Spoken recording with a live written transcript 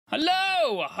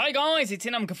Hello! Hi guys, it's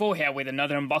Inam here with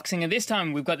another unboxing, and this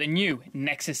time we've got the new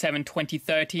Nexus 7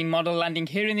 2013 model landing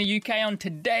here in the UK on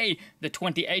today, the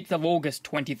 28th of August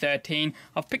 2013.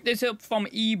 I've picked this up from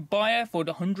eBuyer for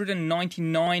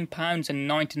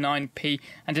 £199.99,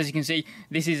 and as you can see,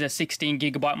 this is a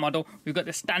 16GB model. We've got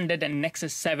the standard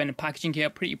Nexus 7 packaging here,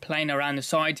 pretty plain around the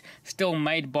sides, still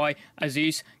made by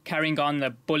Asus, carrying on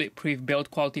the bulletproof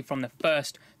build quality from the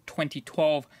first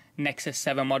 2012 Nexus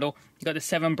 7 model. You've got the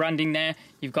 7 branding there,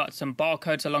 you've got some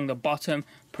barcodes along the bottom,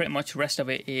 pretty much the rest of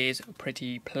it is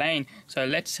pretty plain. So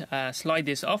let's slide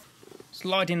this off.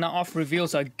 Sliding that off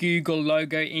reveals a Google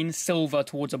logo in silver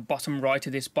towards the bottom right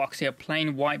of this box here,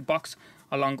 plain white box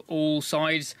along all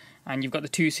sides, and you've got the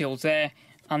 2 seals there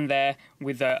and there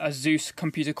with the Asus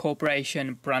Computer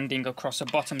Corporation branding across the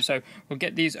bottom. So we'll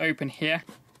get these open here,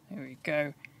 there we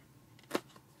go,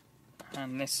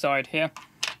 and this side here.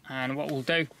 And what we'll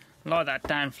do, lie that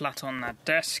down flat on that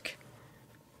desk,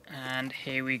 and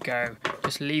here we go.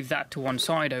 Just leave that to one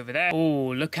side over there.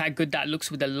 Oh, look how good that looks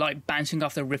with the light bouncing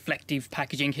off the reflective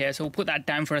packaging here. So we'll put that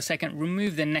down for a second,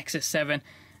 remove the Nexus 7,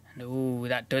 and oh,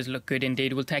 that does look good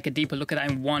indeed. We'll take a deeper look at that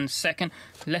in 1 second.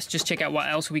 Let's just check out what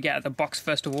else we get at the box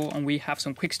first of all, and we have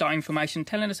some quick start information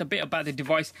telling us a bit about the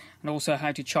device and also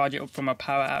how to charge it up from a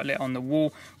power outlet on the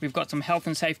wall. We've got some health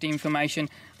and safety information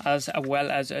as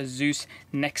well as Asus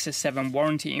Nexus 7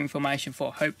 warranty information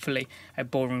for hopefully a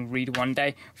boring read one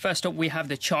day. First up, we have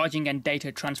the charging and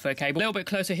data transfer cable. A little bit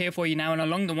closer here for you now, and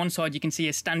along the one side you can see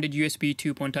a standard USB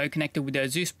 2.0 connector with the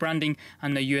Asus branding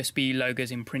and the USB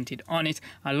logos imprinted on it.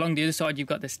 Along the other side you've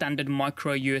got the standard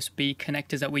micro USB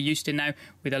connectors that we're used to now,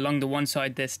 with along the one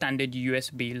side the standard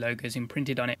USB logos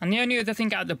imprinted on it. And the only other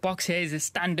thing out of the box here is a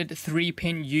standard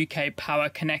 3-pin UK power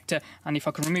connector, and if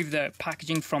I can remove the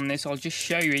packaging from this, I'll just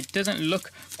show you. It doesn't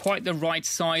look quite the right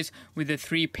size with the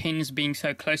 3 pins being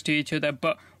so close to each other,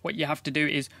 but what you have to do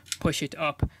is push it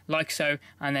up like so,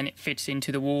 and then it fits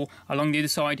into the wall. Along the other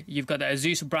side you've got the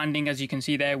Asus branding, as you can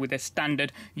see there, with a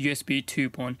standard USB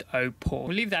 2.0 port.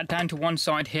 We'll leave that down to one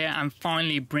side here and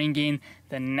finally bring in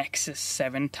the Nexus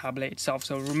 7 tablet itself.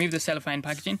 So we'll remove the cellophane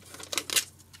packaging,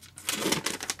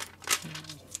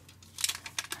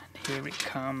 and here it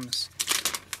comes.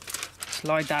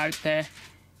 Slide that out there.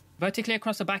 Vertically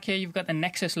across the back here you've got the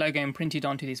Nexus logo imprinted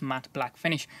onto this matte black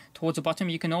finish. Towards the bottom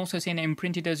you can also see an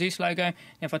imprinted Asus logo, and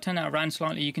if I turn that around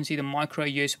slightly you can see the micro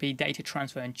USB data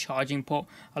transfer and charging port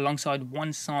alongside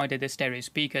one side of the stereo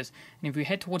speakers. And if we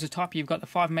head towards the top you've got the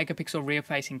 5 megapixel rear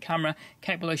facing camera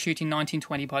capable of shooting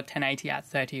 1920 by 1080 at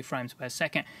 30 frames per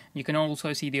second. You can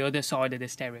also see the other side of the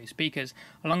stereo speakers.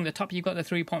 Along the top you've got the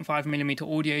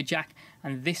 3.5mm audio jack,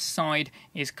 and this side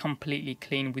is completely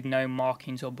clean with no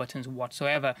markings or buttons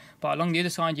whatsoever. But along the other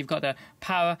side you've got the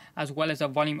power as well as the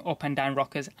volume up and down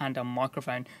rockers and a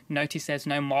microphone. Notice there's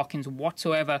no markings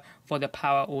whatsoever for the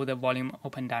power or the volume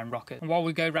up and down rockers. And while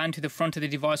we go round to the front of the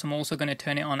device, I'm also going to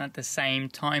turn it on at the same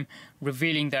time,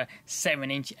 revealing the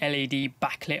 7-inch LED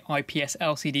backlit IPS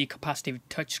LCD capacitive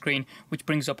touchscreen, which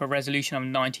brings up a resolution of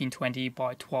 1920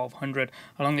 by 1200.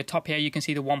 Along the top here you can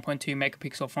see the 1.2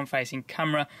 megapixel front facing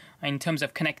camera. In terms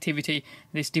of connectivity,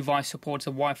 this device supports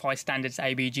the Wi-Fi standards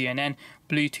ABGNN,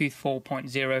 Bluetooth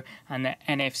 4.0, and the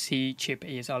NFC chip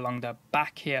is along the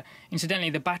back here.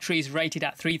 Incidentally, the battery is rated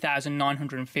at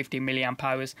 3950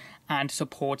 mAh and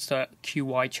supports the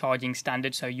QI charging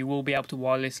standard, so you will be able to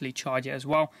wirelessly charge it as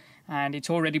well. And it's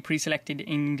already pre-selected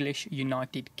English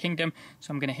United Kingdom,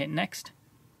 so I'm going to hit next.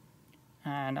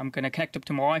 And I'm going to connect up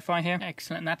to my Wi-Fi here.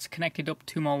 Excellent, that's connected up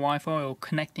to my Wi-Fi, or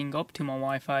connecting up to my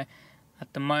Wi-Fi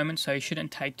at the moment, so it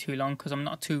shouldn't take too long because I'm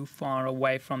not too far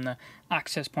away from the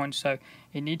access point, so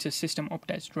it needs a system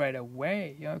update straight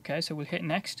away. Okay, so we'll hit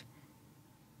next,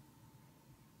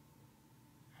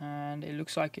 and it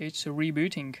looks like it's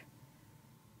rebooting,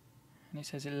 and it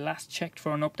says it last checked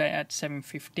for an update at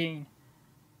 7:15,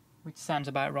 which sounds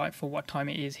about right for what time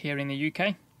it is here in the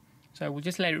UK. So we'll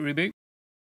just let it reboot.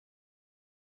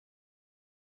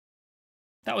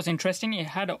 That was interesting. It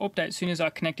had an update as soon as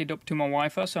I connected up to my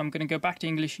Wi-Fi, so I'm going to go back to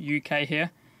English UK here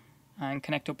and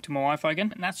connect up to my Wi-Fi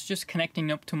again. And that's just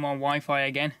connecting up to my Wi-Fi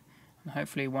again, and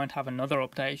hopefully it won't have another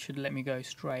update. It should let me go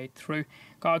straight through.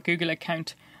 Got a Google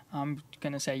account. I'm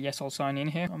going to say yes, I'll sign in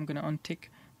here. I'm going to untick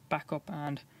backup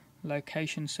and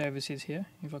location services here,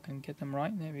 if I can get them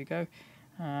right. There we go.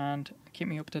 And keep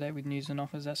me up to date with news and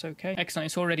offers, that's okay. Excellent,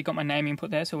 it's already got my name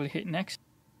input there, so we'll hit next.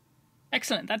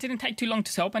 Excellent, that didn't take too long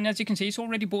to set up, and as you can see it's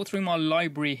already brought through my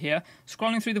library here.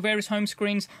 Scrolling through the various home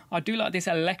screens, I do like this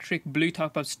electric blue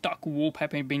type of stock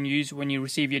wallpaper being used when you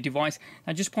receive your device.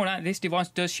 Now just point out this device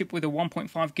does ship with a 1.5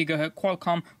 GHz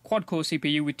Qualcomm quad-core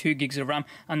CPU with 2 GB of RAM,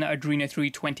 and the Adreno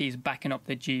 320 is backing up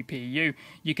the GPU.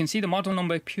 You can see the model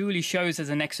number purely shows as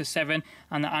a Nexus 7,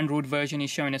 and the Android version is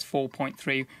showing as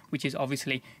 4.3, which is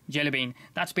obviously Jelly Bean.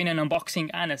 That's been an unboxing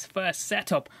and a first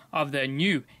setup of the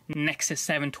new Nexus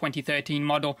 7 2013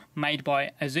 model made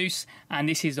by Asus, and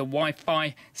this is a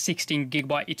Wi-Fi 16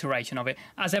 GB iteration of it.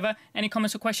 As ever, any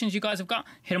comments or questions you guys have got,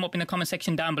 hit them up in the comment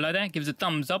section down below there. Give us a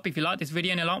thumbs up if you like this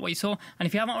video and you like what you saw, and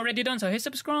if you haven't already done so, hit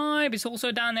subscribe. It's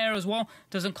also down there as well,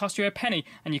 doesn't cost you a penny,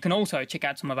 and you can also check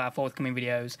out some of our forthcoming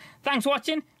videos. Thanks for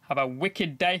watching, have a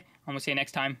wicked day, and we'll see you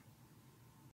next time.